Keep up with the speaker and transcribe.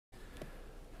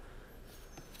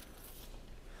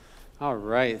All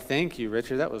right, thank you,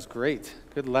 Richard. That was great.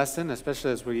 Good lesson,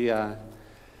 especially as no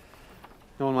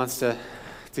one wants to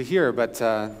hear, but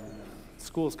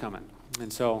school's coming.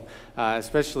 And so,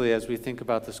 especially as we think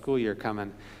about the school year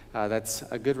coming, that's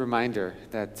a good reminder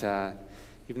that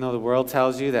even though the world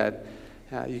tells you that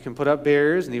you can put up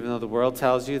barriers, and even though the world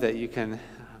tells you that you can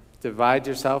divide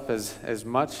yourself as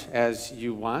much as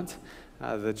you want,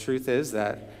 the truth is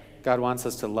that God wants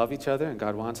us to love each other, and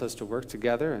God wants us to work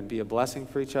together and be a blessing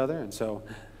for each other. And so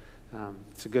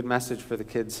it's a good message for the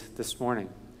kids this morning.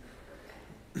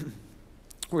 We're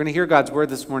going to hear God's word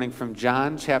this morning from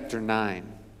John chapter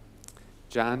 9.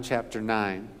 John chapter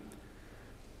 9,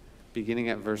 beginning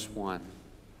at verse 1.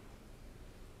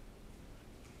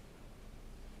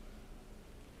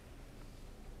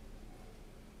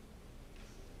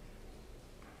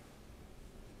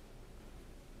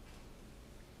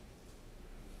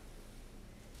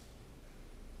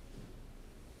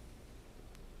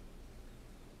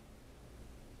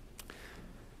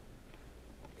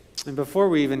 And before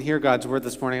we even hear God's word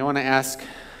this morning, I want to ask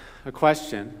a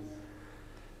question.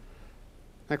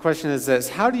 My question is this: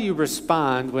 how do you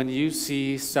respond when you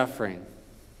see suffering?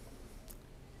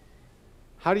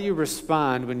 How do you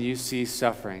respond when you see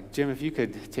suffering? Jim, if you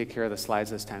could take care of the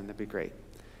slides this time, that'd be great.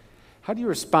 How do you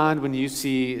respond when you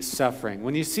see suffering?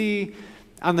 When you see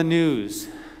on the news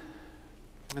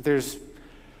that there's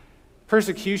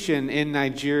persecution in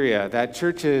Nigeria, that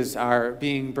churches are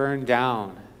being burned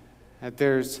down, that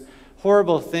there's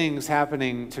horrible things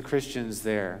happening to Christians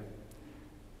there.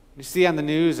 You see on the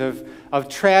news of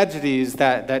tragedies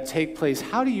that take place.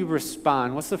 How do you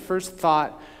respond? What's the first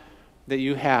thought that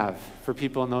you have for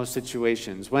people in those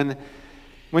situations? When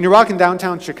you're walking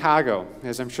downtown Chicago,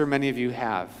 as I'm sure many of you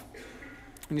have,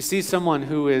 and you see someone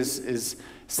who is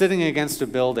sitting against a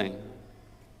building,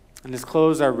 and his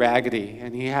clothes are raggedy,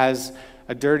 and he has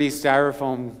a dirty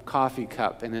styrofoam coffee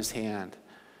cup in his hand.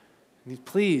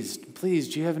 Please,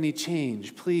 do you have any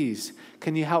change? Please,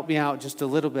 can you help me out just a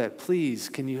little bit? Please,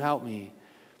 can you help me?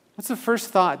 What's the first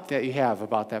thought that you have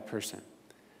about that person?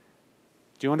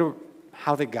 Do you wonder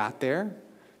how they got there? Do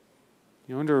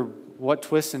you wonder what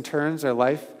twists and turns their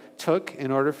life took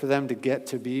in order for them to get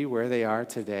to be where they are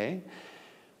today?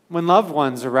 When loved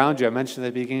ones around you, I mentioned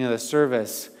at the beginning of the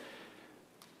service,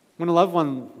 when a loved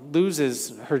one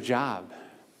loses her job,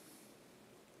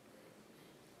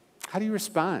 how do you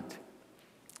respond?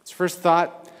 First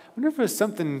thought, I wonder if it was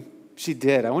something she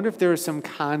did. I wonder if there was some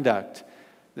conduct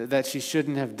that she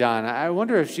shouldn't have done. I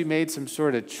wonder if she made some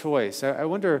sort of choice. I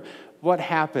wonder what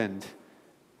happened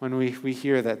when we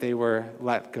hear that they were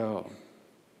let go.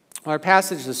 Our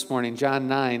passage this morning, John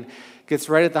 9, gets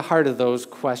right at the heart of those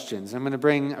questions. I'm going to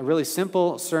bring a really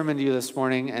simple sermon to you this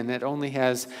morning, and it only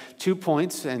has 2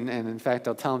 points, and in fact,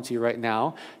 I'll tell them to you right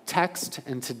now: text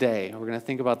and today. We're going to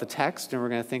think about the text, and we're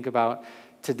going to think about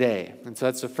today. And so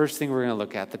that's the first thing we're going to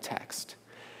look at, the text.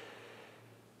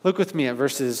 Look with me at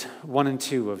verses 1 and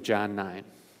 2 of John 9.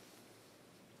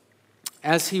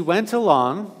 As he went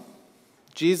along,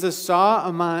 Jesus saw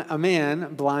a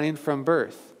man blind from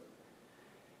birth.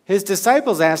 His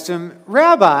disciples asked him,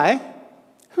 "Rabbi,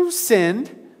 who sinned,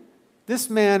 this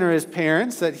man or his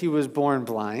parents, that he was born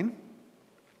blind?"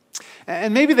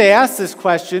 And maybe they asked this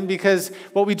question because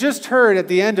what we just heard at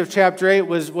the end of chapter 8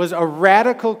 was a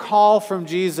radical call from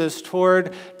Jesus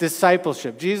toward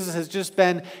discipleship. Jesus has just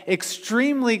been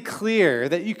extremely clear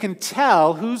that you can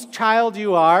tell whose child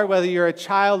you are, whether you're a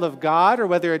child of God or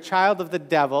whether you're a child of the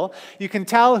devil. You can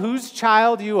tell whose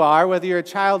child you are, whether you're a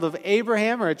child of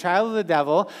Abraham or a child of the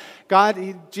devil.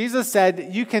 Jesus said,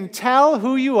 you can tell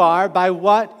who you are by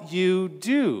what you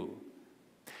do.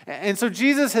 And so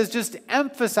Jesus has just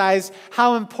emphasized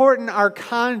how important our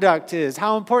conduct is,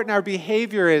 how important our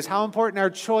behavior is, how important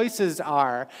our choices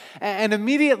are. And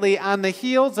immediately on the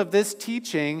heels of this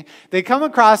teaching, they come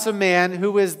across a man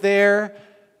who is there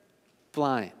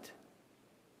blind.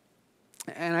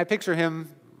 And I picture him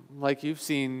like you've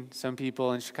seen some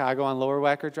people in Chicago on Lower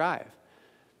Wacker Drive.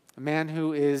 A man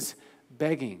who is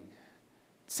begging,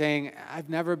 saying, I've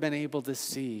never been able to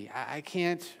see. I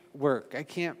can't work. I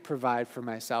can't provide for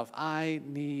myself. I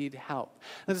need help.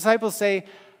 The disciples say,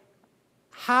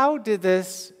 how did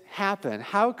this happen?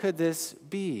 How could this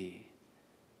be?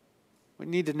 What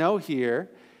we need to know here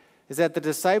is that the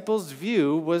disciples'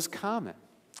 view was common.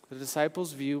 the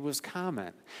disciples' view was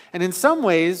common. And in some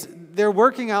ways, they're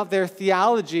working out their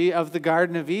theology of the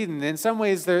Garden of Eden. In some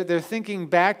ways, they're thinking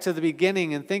back to the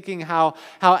beginning and thinking how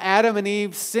Adam and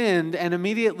Eve sinned, and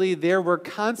immediately there were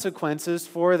consequences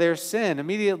for their sin.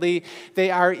 Immediately,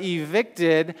 they are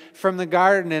evicted from the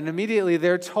garden, and immediately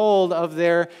they're told of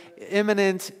their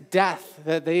imminent death,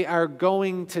 that they are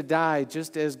going to die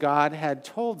just as God had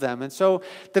told them. And so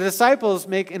the disciples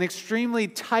make an extremely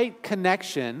tight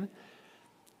connection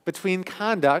between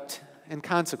conduct and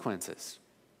consequences.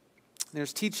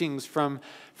 There's teachings from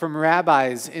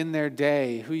rabbis in their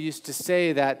day who used to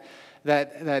say that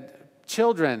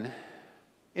children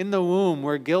in the womb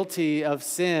were guilty of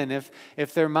sin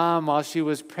if their mom, while she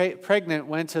was pregnant,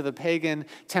 went to the pagan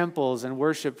temples and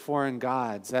worshiped foreign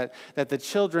gods, that the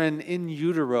children in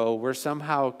utero were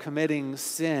somehow committing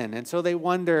sin. And so they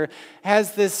wonder,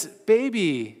 has this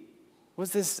baby,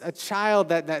 was this a child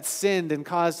that sinned and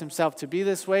caused himself to be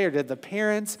this way, or did the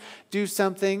parents do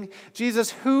something? Jesus,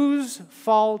 whose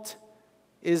fault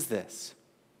is this?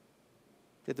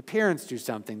 Did the parents do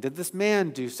something? Did this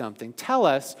man do something? Tell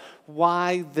us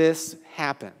why this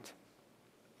happened.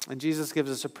 And Jesus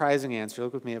gives a surprising answer.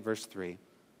 Look with me at verse 3.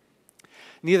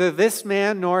 Neither this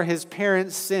man nor his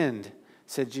parents sinned,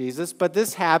 said Jesus, but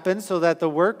this happened so that the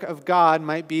work of God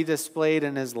might be displayed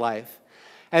in his life.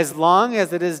 As long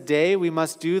as it is day, we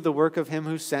must do the work of him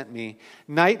who sent me.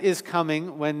 Night is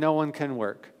coming when no one can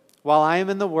work. While I am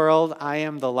in the world, I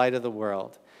am the light of the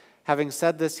world. Having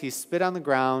said this, he spit on the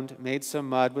ground, made some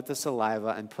mud with the saliva,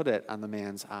 and put it on the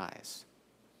man's eyes.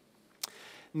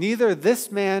 Neither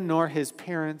this man nor his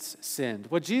parents sinned.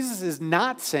 What Jesus is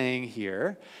not saying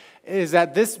here is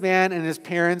that this man and his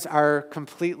parents are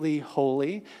completely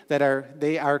holy, that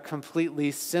they are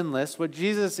completely sinless. What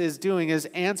Jesus is doing is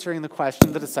answering the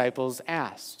question the disciples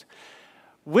asked.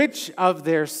 Which of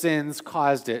their sins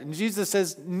caused it? And Jesus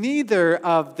says, neither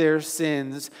of their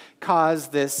sins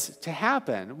caused this to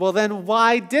happen. Well, then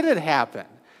why did it happen?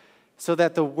 So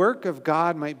that the work of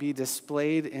God might be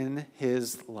displayed in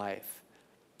his life.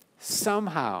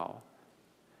 Somehow,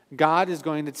 God is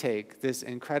going to take this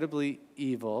incredibly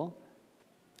evil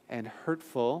and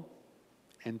hurtful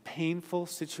and painful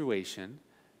situation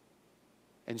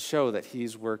and show that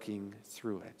he's working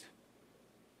through it.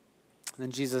 And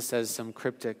then Jesus says some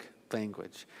cryptic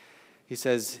language. He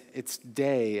says, it's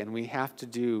day and we have to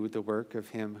do the work of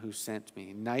him who sent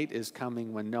me. Night is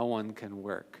coming when no one can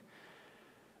work.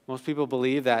 Most people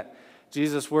believe that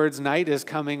Jesus' words, night is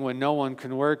coming when no one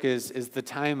can work, is the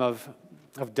time of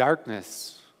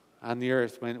darkness on the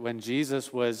earth when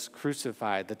Jesus was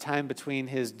crucified, the time between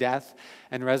his death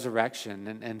and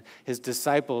resurrection, and his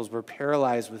disciples were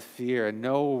paralyzed with fear and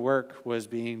no work was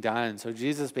being done. So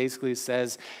Jesus basically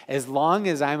says, as long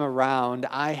as I'm around,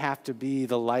 I have to be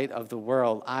the light of the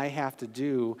world. I have to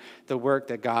do the work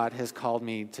that God has called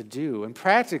me to do. And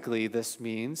practically this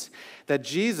means that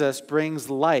Jesus brings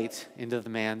light into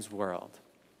the man's world.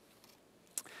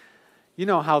 You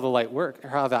know how the light works, or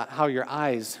how your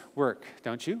eyes work,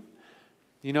 don't you?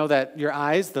 You know that your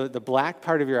eyes, the black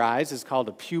part of your eyes is called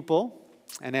a pupil.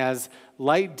 And as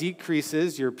light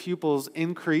decreases, your pupils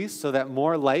increase so that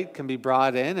more light can be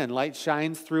brought in. And light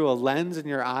shines through a lens in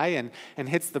your eye and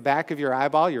hits the back of your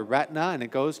eyeball, your retina, and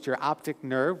it goes to your optic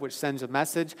nerve, which sends a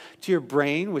message to your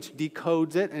brain, which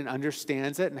decodes it and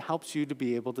understands it and helps you to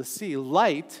be able to see.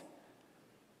 Light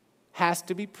has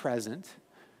to be present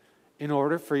in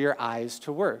order for your eyes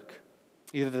to work.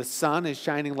 Either the sun is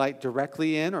shining light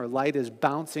directly in, or light is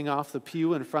bouncing off the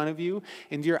pew in front of you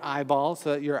into your eyeball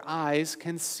so that your eyes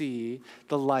can see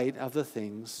the light of the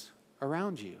things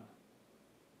around you.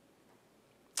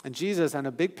 And Jesus, on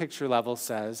a big picture level,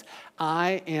 says,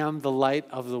 I am the light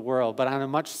of the world. But on a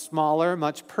much smaller,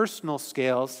 much personal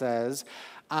scale, says,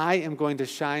 I am going to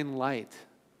shine light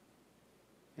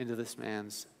into this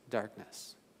man's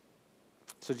darkness.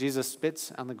 So Jesus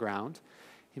spits on the ground.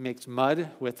 He makes mud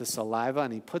with the saliva,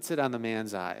 and he puts it on the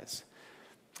man's eyes.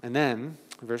 And then,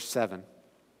 verse 7,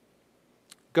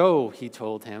 go, he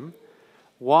told him,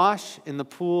 wash in the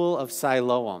pool of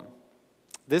Siloam.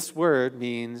 This word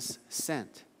means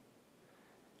sent.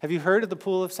 Have you heard of the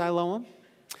pool of Siloam?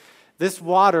 This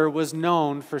water was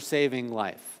known for saving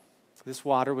life. This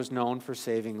water was known for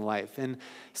saving life. In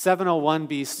 701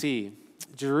 BC,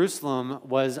 Jerusalem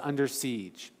was under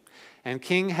siege. And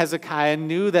King Hezekiah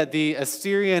knew that the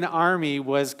Assyrian army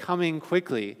was coming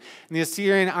quickly. And the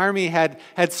Assyrian army had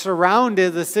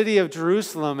surrounded the city of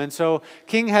Jerusalem. And so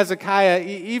King Hezekiah,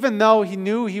 even though he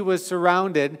knew he was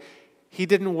surrounded, he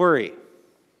didn't worry.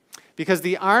 because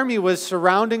the army was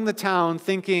surrounding the town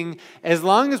thinking, as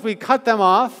long as we cut them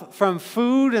off from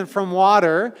food and from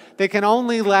water, they can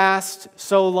only last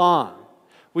so long.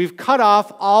 We've cut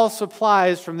off all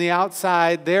supplies from the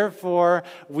outside, therefore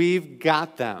we've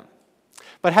got them.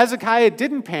 But Hezekiah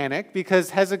didn't panic,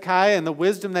 because Hezekiah, and the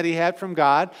wisdom that he had from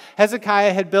God,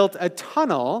 Hezekiah had built a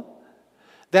tunnel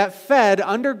that fed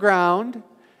underground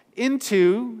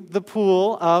into the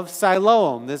pool of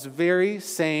Siloam, this very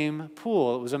same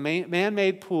pool. It was a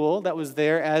man-made pool that was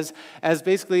there as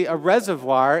basically a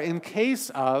reservoir in case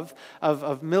of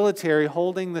military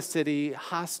holding the city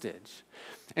hostage.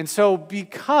 And so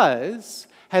because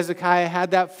Hezekiah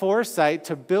had that foresight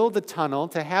to build a tunnel,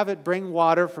 to have it bring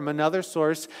water from another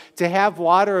source, to have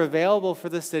water available for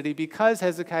the city, because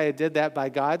Hezekiah did that by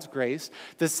God's grace,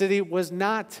 the city was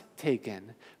not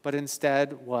taken, but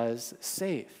instead was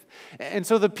safe. And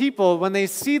so the people, when they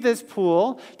see this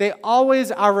pool, they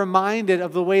always are reminded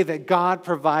of the way that God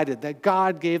provided, that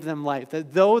God gave them life,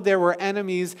 that though there were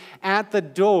enemies at the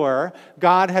door,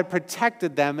 God had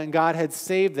protected them and God had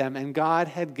saved them and God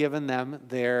had given them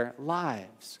their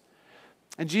lives.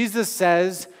 And Jesus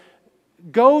says,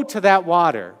 go to that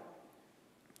water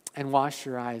and wash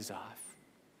your eyes off.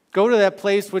 Go to that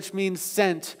place, which means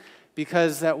sent,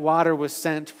 because that water was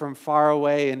sent from far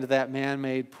away into that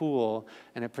man-made pool,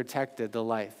 and it protected the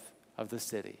life of the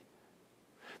city.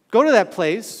 Go to that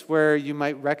place where you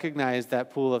might recognize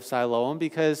that pool of Siloam,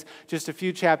 because just a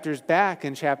few chapters back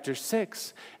in chapter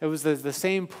 6, it was the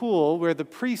same pool where the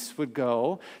priests would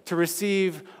go to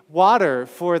receive water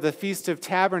for the Feast of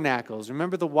Tabernacles.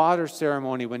 Remember the water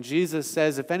ceremony when Jesus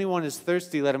says, if anyone is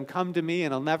thirsty, let him come to me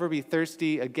and he'll never be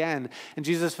thirsty again. And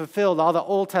Jesus fulfilled all the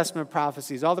Old Testament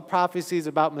prophecies, all the prophecies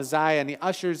about Messiah, and he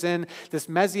ushers in this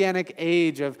messianic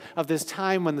age of this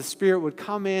time when the Spirit would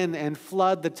come in and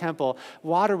flood the temple.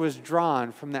 Water was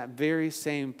drawn from that very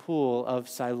same pool of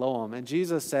Siloam. And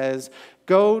Jesus says,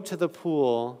 go to the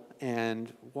pool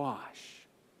and wash.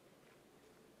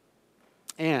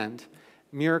 And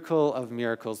miracle of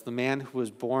miracles, the man who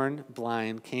was born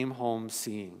blind came home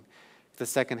seeing. The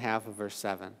second half of verse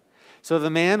 7. So the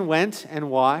man went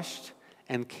and washed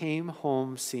and came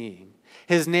home seeing.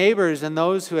 His neighbors and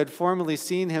those who had formerly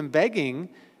seen him begging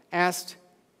asked,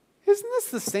 isn't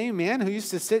this the same man who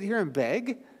used to sit here and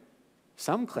beg?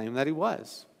 Some claim that he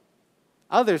was.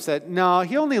 Others said, no,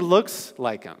 he only looks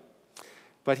like him.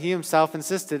 But he himself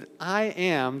insisted, I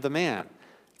am the man.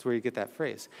 That's where you get that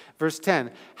phrase. Verse 10,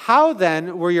 how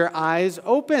then were your eyes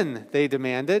open? They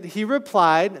demanded. He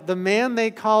replied, the man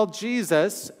they called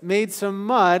Jesus made some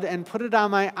mud and put it on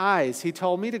my eyes. He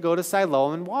told me to go to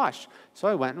Siloam and wash. So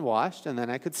I went and washed, and then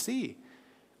I could see.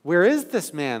 Where is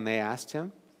this man? They asked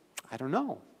him. I don't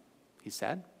know, he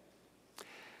said.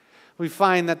 We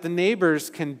find that the neighbors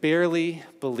can barely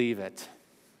believe it.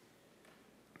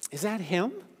 Is that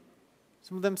him?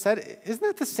 Some of them said, isn't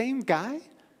that the same guy?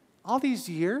 All these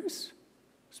years?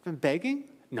 He's been begging?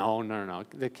 No.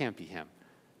 That can't be him.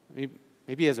 Maybe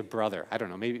he has a brother. I don't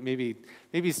know.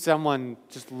 Maybe someone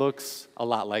just looks a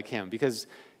lot like him. Because,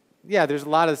 yeah, there's a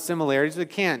lot of similarities. It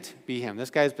can't be him.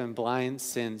 This guy's been blind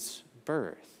since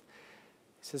birth.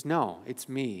 He says, no, it's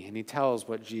me. And he tells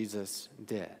what Jesus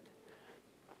did.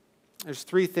 There's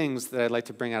three things that I'd like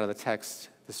to bring out of the text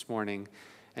this morning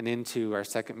and into our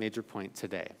second major point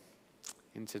today.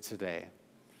 Into today.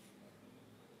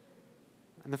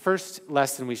 And the first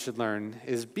lesson we should learn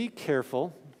is be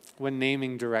careful when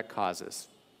naming direct causes.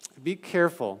 Be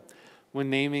careful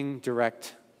when naming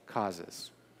direct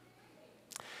causes.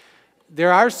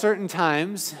 There are certain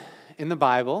times in the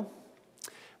Bible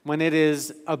when it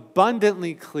is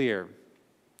abundantly clear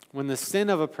when the sin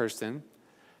of a person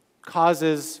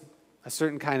causes a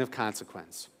certain kind of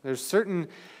consequence. There's certain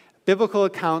biblical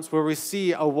accounts where we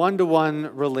see a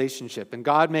one-to-one relationship, and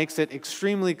God makes it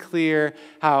extremely clear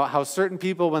how certain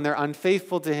people, when they're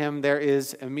unfaithful to him, there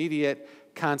is immediate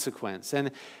consequence. And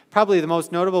probably the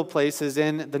most notable place is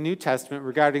in the New Testament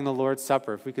regarding the Lord's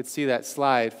Supper. If we could see that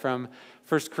slide from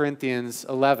 1 Corinthians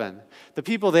 11. The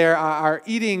people there are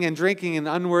eating and drinking in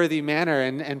an unworthy manner,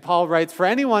 and Paul writes, for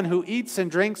anyone who eats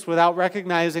and drinks without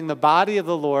recognizing the body of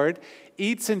the Lord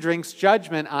eats and drinks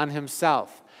judgment on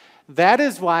himself. That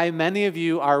is why many of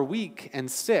you are weak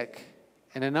and sick,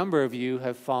 and a number of you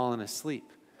have fallen asleep.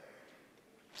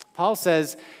 Paul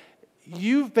says,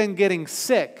 you've been getting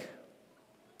sick,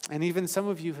 and even some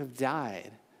of you have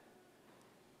died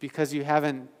because you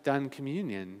haven't done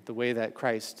communion the way that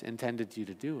Christ intended you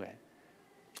to do it.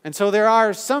 And so there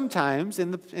are sometimes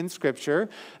in Scripture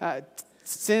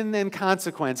sin and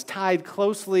consequence tied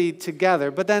closely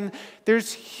together. But then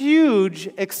there's huge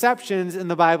exceptions in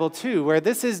the Bible too, where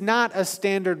this is not a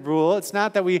standard rule. It's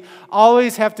not that we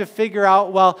always have to figure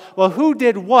out, well, who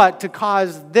did what to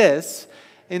cause this?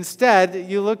 Instead,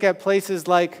 you look at places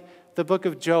like the book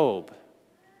of Job.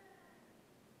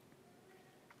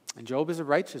 And Job is a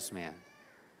righteous man.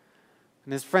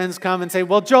 And his friends come and say,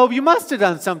 well, Job, you must have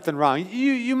done something wrong.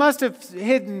 You must have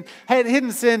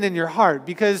hidden sin in your heart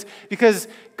because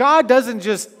God doesn't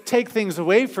just take things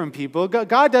away from people.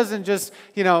 God doesn't just,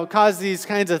 cause these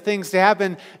kinds of things to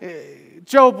happen.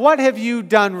 Job, what have you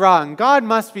done wrong? God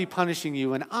must be punishing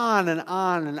you. And on and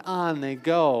on and on they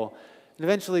go. And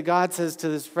eventually God says to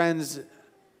his friends,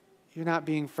 you're not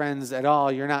being friends at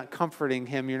all. You're not comforting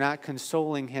him. You're not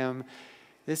consoling him.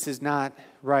 This is not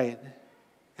right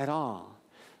at all.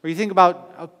 Or you think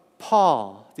about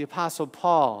Paul, the Apostle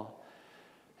Paul,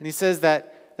 and he says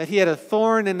that he had a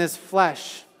thorn in his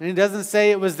flesh. And he doesn't say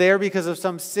it was there because of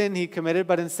some sin he committed,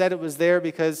 but instead it was there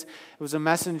because it was a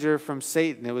messenger from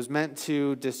Satan. It was meant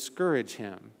to discourage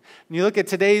him. And you look at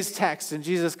today's text, and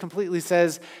Jesus completely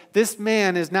says, this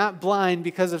man is not blind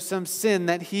because of some sin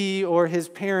that he or his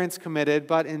parents committed,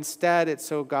 but instead it's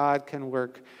so God can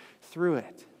work through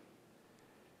it.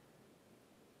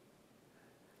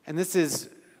 And this is,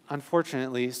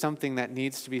 unfortunately, something that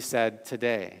needs to be said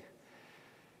today.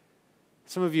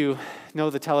 Some of you know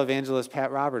the televangelist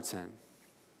Pat Robertson.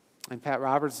 And Pat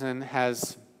Robertson I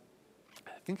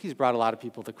think he's brought a lot of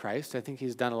people to Christ. I think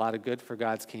he's done a lot of good for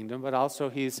God's kingdom, but also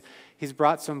he's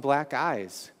brought some black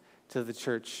eyes to the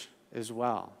church as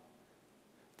well.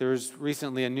 There was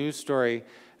recently a news story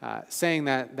saying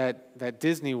that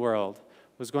Disney World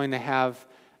was going to have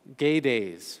gay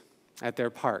days at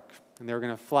their park. And they were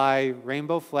going to fly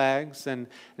rainbow flags, and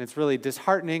it's really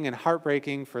disheartening and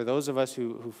heartbreaking for those of us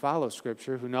who follow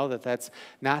Scripture, who know that that's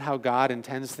not how God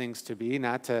intends things to be,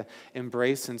 not to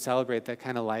embrace and celebrate that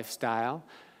kind of lifestyle.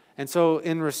 And so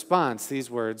in response, these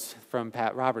words from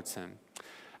Pat Robertson: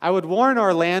 I would warn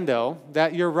Orlando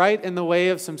that you're right in the way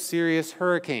of some serious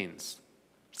hurricanes.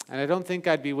 And I don't think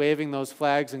I'd be waving those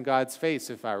flags in God's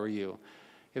face if I were you.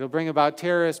 It'll bring about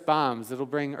terrorist bombs. It'll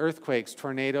bring earthquakes,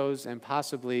 tornadoes, and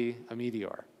possibly a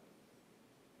meteor.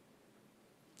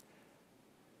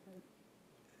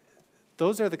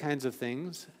 Those are the kinds of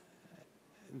things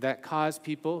that cause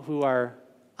people who are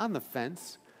on the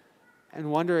fence and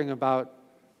wondering about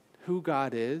who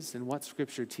God is and what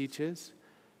Scripture teaches.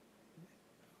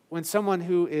 When someone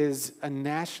who is a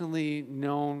nationally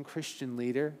known Christian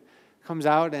leader comes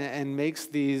out and makes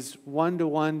these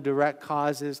one-to-one direct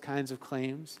causes kinds of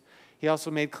claims. He also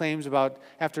made claims about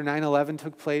after 9/11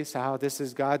 took place, how this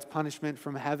is God's punishment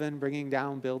from heaven bringing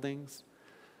down buildings.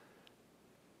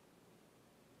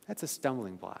 That's a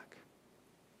stumbling block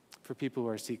for people who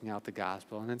are seeking out the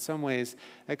gospel. And in some ways,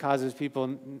 that causes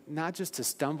people not just to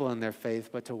stumble in their faith,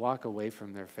 but to walk away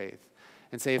from their faith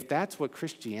and say, if that's what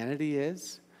Christianity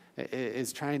is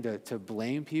trying to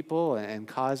blame people and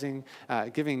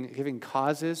giving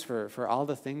causes for all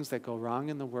the things that go wrong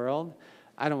in the world,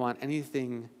 I don't want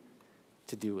anything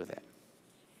to do with it.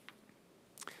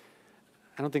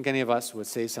 I don't think any of us would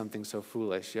say something so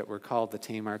foolish, yet we're called to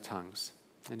tame our tongues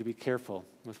and to be careful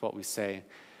with what we say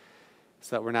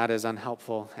so that we're not as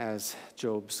unhelpful as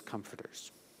Job's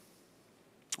comforters.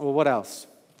 Well, what else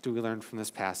do we learn from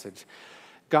this passage?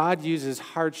 God uses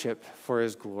hardship for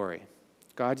his glory.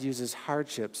 God uses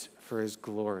hardships for his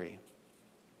glory.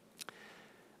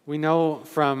 We know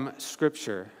from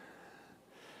Scripture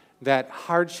that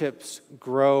hardships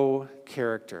grow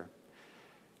character.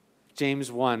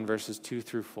 James 1, verses 2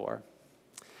 through 4.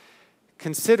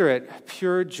 Consider it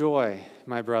pure joy,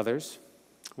 my brothers,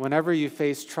 whenever you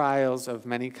face trials of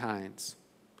many kinds.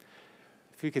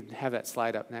 If we could have that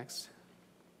slide up next.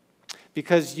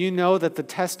 Because you know that the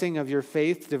testing of your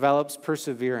faith develops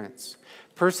perseverance.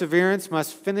 Perseverance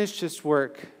must finish its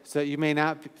work so that you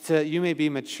may be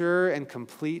mature and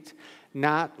complete,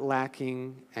 not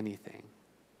lacking anything.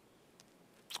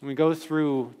 When we go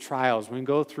through trials, when we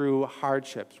go through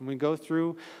hardships, when we go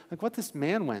through like what this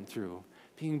man went through,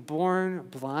 being born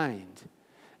blind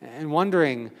and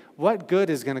wondering what good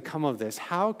is going to come of this,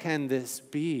 how can this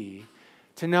be,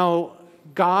 to know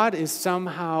God is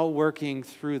somehow working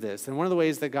through this. And one of the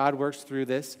ways that God works through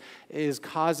this is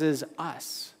causes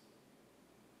us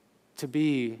to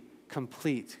be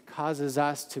complete, causes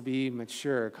us to be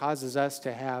mature, causes us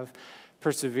to have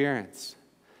perseverance.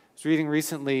 I was reading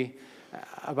recently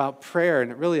about prayer,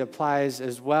 and it really applies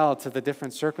as well to the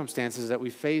different circumstances that we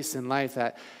face in life,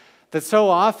 that so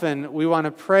often we want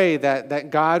to pray that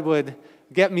God would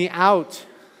get me out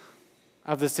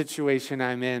of the situation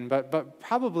I'm in, but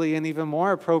probably an even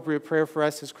more appropriate prayer for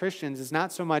us as Christians is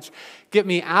not so much get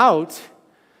me out,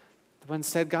 but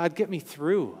instead, God, get me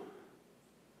through.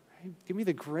 Right? Give me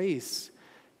the grace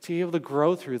to be able to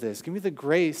grow through this. Give me the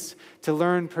grace to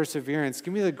learn perseverance.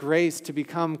 Give me the grace to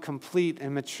become complete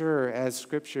and mature as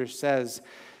Scripture says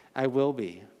I will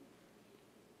be.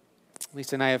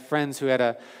 Lisa and I have friends who had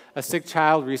a sick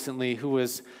child recently who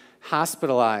was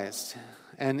hospitalized.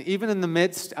 And even in the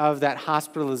midst of that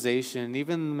hospitalization,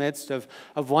 even in the midst of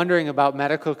wondering about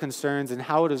medical concerns and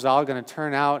how it is all going to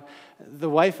turn out, the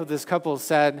wife of this couple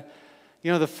said,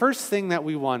 the first thing that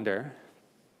we wonder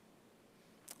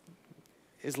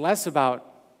is less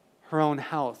about her own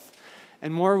health,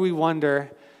 and more we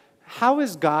wonder, how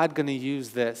is God going to use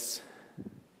this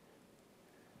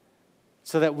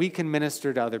so that we can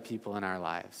minister to other people in our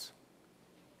lives?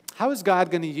 How is God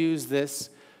going to use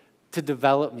this to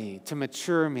develop me, to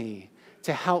mature me,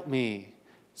 to help me,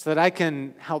 so that I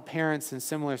can help parents in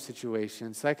similar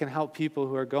situations, so I can help people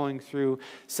who are going through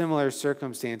similar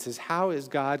circumstances? How is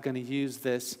God going to use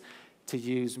this to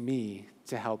use me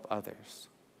to help others?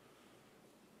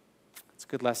 It's a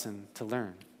good lesson to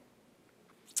learn.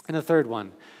 And the third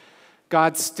one,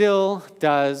 God still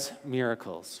does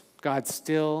miracles. God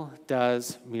still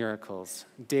does miracles.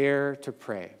 Dare to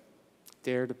pray.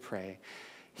 Dare to pray.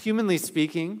 Humanly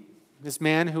speaking, this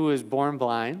man who was born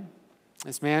blind,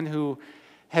 this man who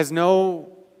has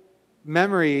no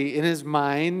memory in his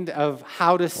mind of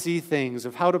how to see things,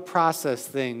 of how to process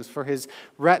things, for his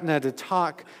retina to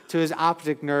talk to his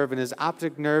optic nerve and his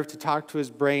optic nerve to talk to his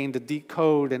brain to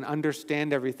decode and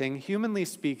understand everything. Humanly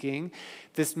speaking,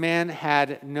 this man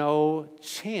had no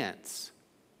chance.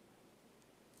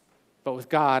 But with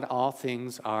God, all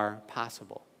things are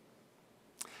possible.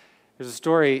 There's a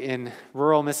story in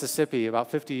rural Mississippi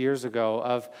about 50 years ago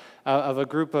of a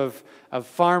group of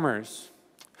farmers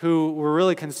who were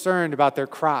really concerned about their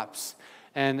crops.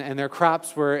 And their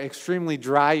crops were extremely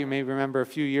dry. You may remember a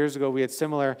few years ago we had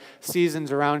similar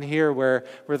seasons around here where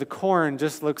the corn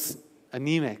just looks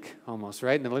anemic almost,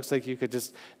 right? And it looks like you could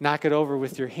just knock it over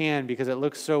with your hand because it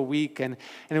looks so weak. And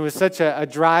it was such a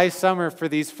dry summer for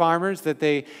these farmers that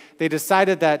they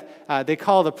decided that they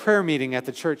called a prayer meeting at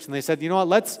the church. And they said, you know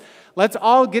what, let's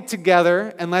all get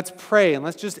together and let's pray. And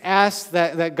let's just ask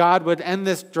that God would end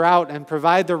this drought and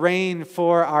provide the rain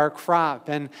for our crop.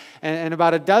 And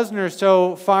about a dozen or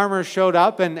so farmers showed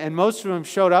up, and most of them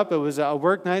showed up. It was a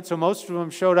work night, so most of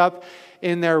them showed up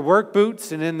in their work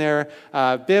boots and in their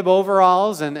bib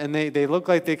overalls, and they looked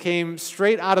like they came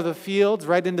straight out of the fields,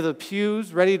 right into the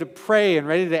pews, ready to pray and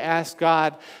ready to ask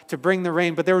God to bring the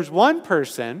rain. But there was one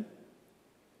person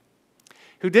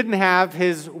who didn't have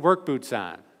his work boots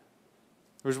on.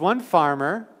 There was one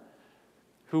farmer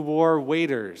who wore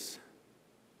waders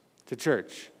to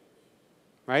church,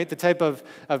 right? The type of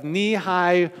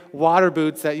knee-high water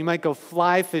boots that you might go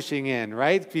fly fishing in,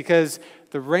 right? Because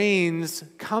the rain's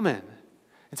coming.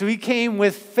 And so he came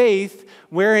with faith,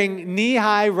 wearing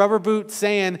knee-high rubber boots,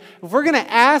 saying, if we're going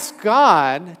to ask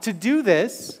God to do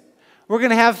this, we're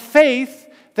going to have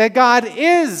faith that God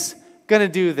is going to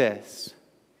do this.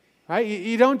 Right?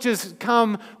 You don't just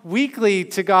come weakly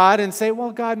to God and say,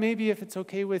 well, God, maybe if it's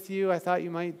okay with you, I thought you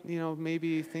might,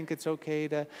 maybe think it's okay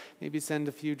to maybe send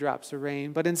a few drops of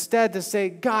rain. But instead to say,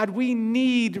 God, we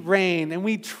need rain, and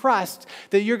we trust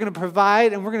that you're going to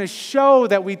provide, and we're going to show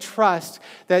that we trust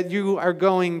that you are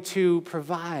going to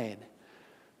provide.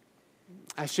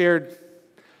 I shared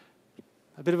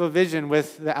a bit of a vision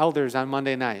with the elders on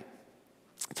Monday night.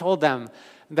 I told them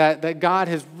that God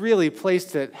has really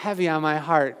placed it heavy on my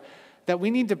heart that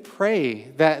we need to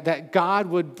pray that God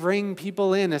would bring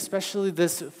people in, especially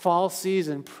this fall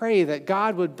season. Pray that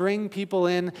God would bring people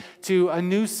in to a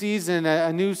new season,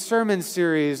 a new sermon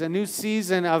series, a new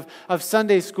season of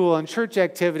Sunday school and church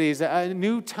activities, a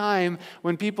new time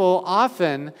when people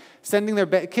often sending their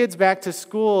kids back to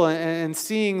school and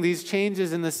seeing these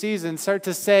changes in the season start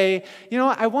to say,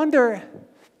 I wonder,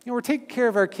 we're taking care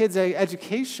of our kids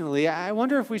educationally. I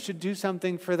wonder if we should do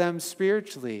something for them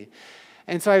spiritually.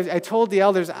 And so I told the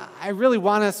elders, I really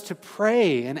want us to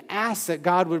pray and ask that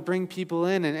God would bring people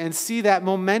in and see that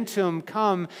momentum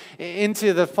come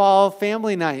into the fall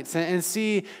family nights and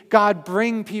see God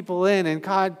bring people in and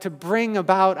God to bring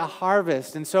about a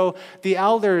harvest. And so the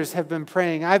elders have been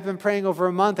praying. I've been praying over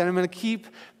a month, and I'm going to keep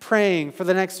praying for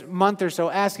the next month or so,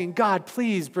 asking, God,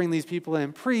 please bring these people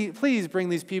in. Please bring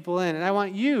these people in. And I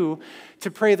want you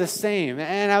to pray the same.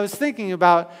 And I was thinking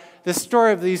about the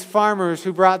story of these farmers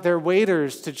who brought their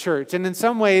waders to church. And in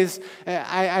some ways,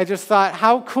 I just thought,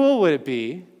 how cool would it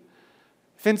be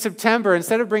if in September,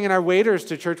 instead of bringing our waders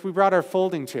to church, we brought our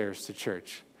folding chairs to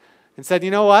church? and said,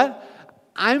 you know what?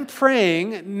 I'm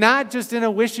praying not just in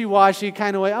a wishy-washy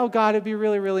kind of way, oh, God, it'd be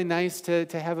really, really nice to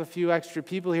have a few extra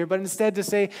people here, but instead to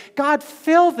say, God,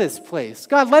 fill this place.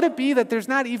 God, let it be that there's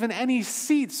not even any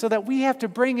seats so that we have to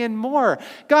bring in more.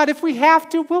 God, if we have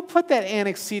to, we'll put that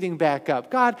annex seating back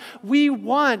up. God, we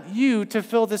want you to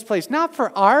fill this place, not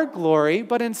for our glory,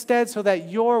 but instead so that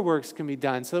your works can be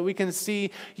done, so that we can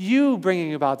see you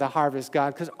bringing about the harvest,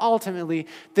 God, because ultimately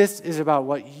this is about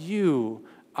what you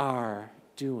are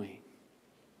doing.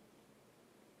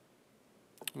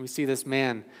 We see this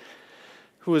man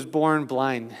who was born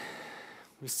blind.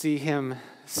 We see him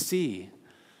see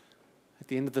at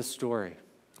the end of the story.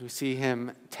 We see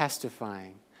him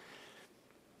testifying.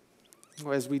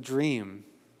 As we dream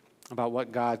about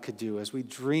what God could do, as we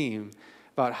dream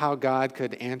about how God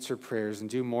could answer prayers and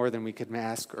do more than we could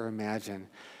ask or imagine,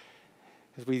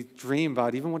 as we dream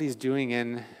about even what he's doing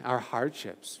in our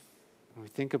hardships, we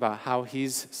think about how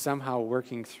he's somehow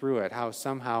working through it, how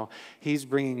somehow he's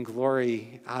bringing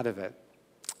glory out of it.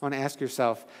 I want to ask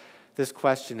yourself this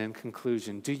question in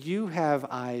conclusion. Do you have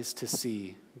eyes to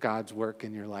see God's work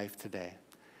in your life today?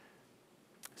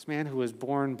 This man who was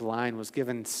born blind was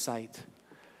given sight.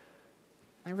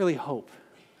 I really hope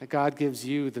that God gives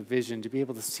you the vision to be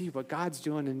able to see what God's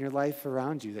doing in your life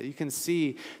around you, that you can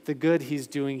see the good he's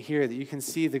doing here, that you can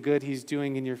see the good he's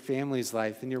doing in your family's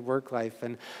life, in your work life,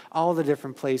 and all the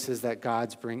different places that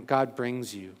God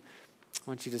brings you. I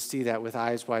want you to see that with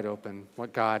eyes wide open,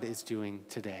 what God is doing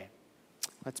today.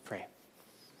 Let's pray.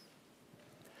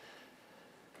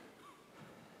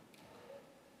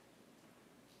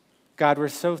 God, we're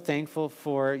so thankful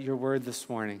for your word this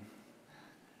morning.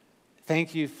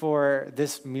 Thank you for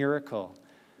this miracle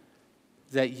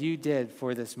that you did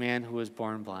for this man who was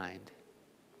born blind.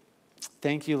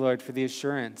 Thank you, Lord, for the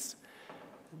assurance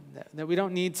that we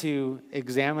don't need to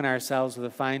examine ourselves with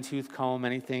a fine-tooth comb,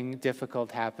 anything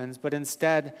difficult happens, but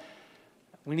instead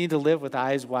we need to live with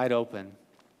eyes wide open,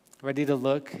 ready to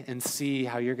look and see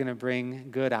how you're going to bring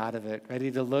good out of it,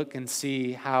 ready to look and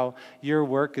see how your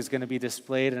work is going to be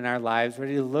displayed in our lives,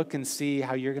 ready to look and see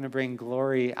how you're going to bring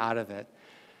glory out of it.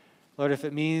 Lord, if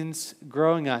it means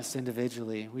growing us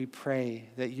individually, we pray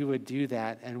that you would do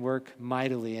that and work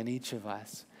mightily in each of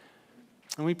us.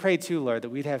 And we pray too, Lord, that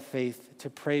we'd have faith to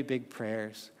pray big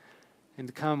prayers and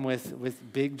to come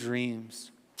with big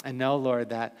dreams and know, Lord,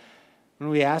 that when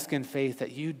we ask in faith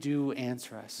that you do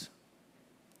answer us.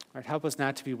 Lord, help us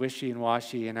not to be wishy and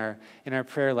washy in our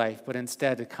prayer life, but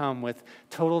instead to come with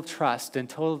total trust and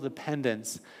total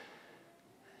dependence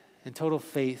and total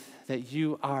faith that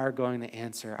you are going to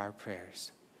answer our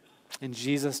prayers. In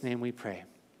Jesus' name we pray.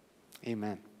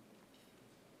 Amen.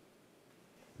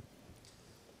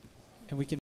 And we can